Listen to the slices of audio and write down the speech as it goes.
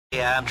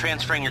Yeah, I'm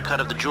transferring your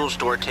cut of the jewel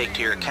store take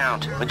to your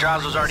account.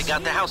 Madrazo's already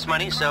got the house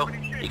money, so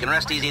you can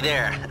rest easy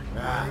there.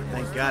 Ah,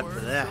 thank God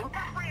for that. No,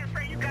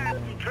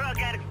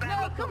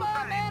 come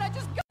on, man, I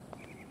just got...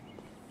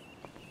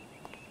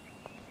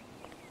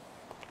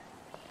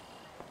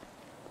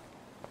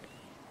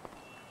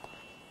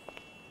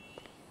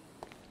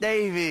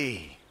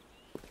 Davey!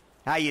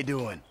 How you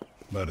doing?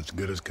 About as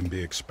good as can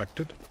be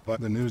expected, but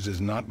the news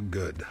is not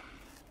good.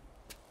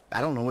 I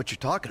don't know what you're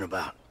talking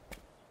about.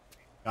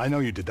 I know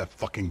you did that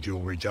fucking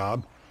jewelry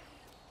job.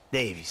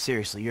 Davey,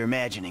 seriously, you're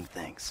imagining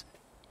things.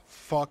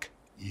 Fuck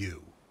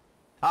you.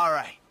 All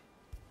right.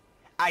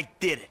 I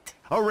did it.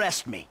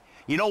 Arrest me.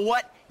 You know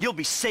what? You'll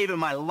be saving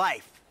my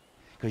life.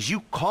 'Cause you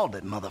called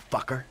it,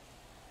 motherfucker.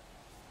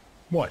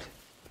 What?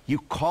 You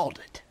called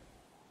it.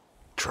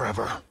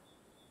 Trevor.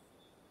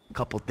 A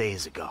couple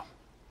days ago.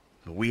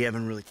 But we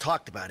haven't really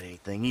talked about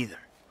anything either.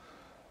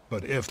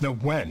 But if, no,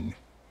 when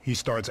he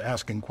starts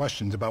asking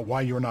questions about why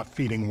you're not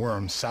feeding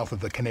worms south of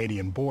the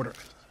Canadian border.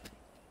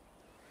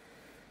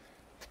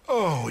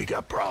 Oh, we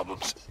got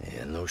problems.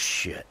 Yeah, no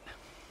shit.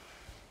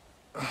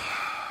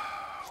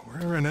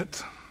 We're in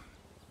it.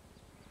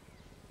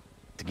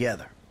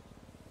 Together.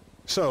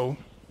 So,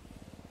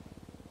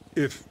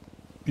 if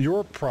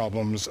your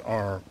problems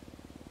are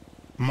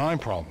my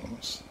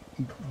problems,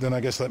 then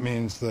I guess that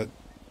means that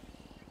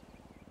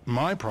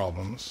my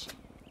problems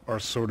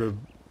are sort of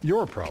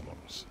your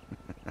problems.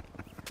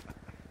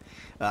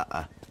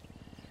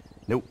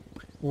 Nope.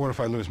 What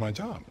if I lose my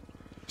job?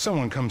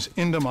 Someone comes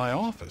into my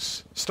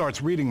office, starts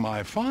reading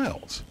my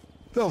files.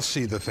 They'll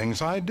see the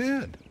things I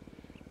did.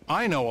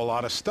 I know a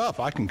lot of stuff.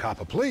 I can cop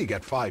a plea,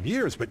 get 5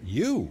 years, but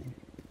you...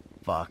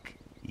 Fuck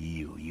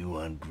you, you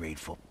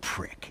ungrateful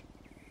prick.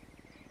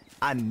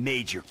 I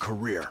made your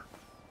career.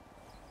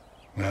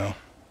 Well,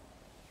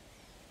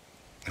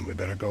 then we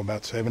better go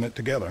about saving it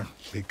together,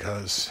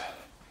 because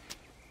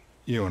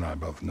you and I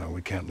both know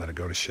we can't let it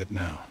go to shit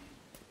now.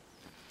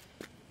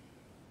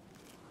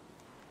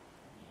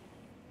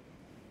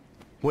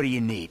 What do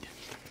you need?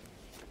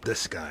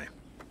 This guy,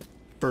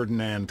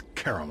 Ferdinand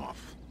Karamov.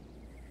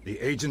 The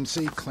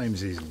agency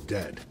claims he's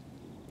dead.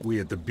 We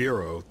at the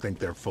Bureau think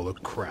they're full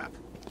of crap.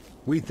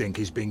 We think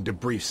he's being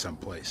debriefed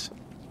someplace.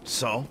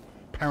 So?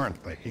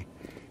 Apparently,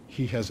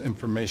 he has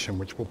information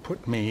which will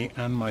put me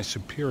and my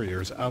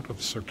superiors out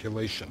of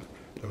circulation.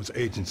 Those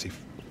agency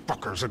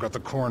fuckers have got the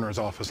coroner's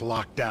office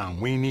locked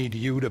down. We need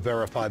you to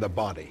verify the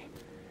body.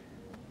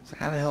 So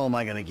how the hell am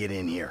I gonna get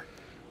in here?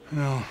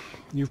 Well,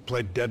 you've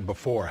played dead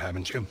before,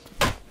 haven't you?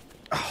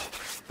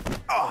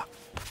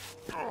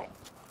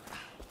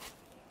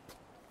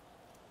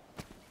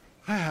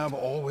 I have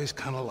always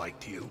kind of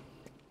liked you.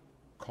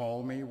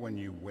 Call me when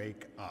you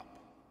wake up.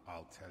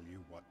 I'll tell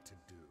you what to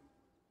do.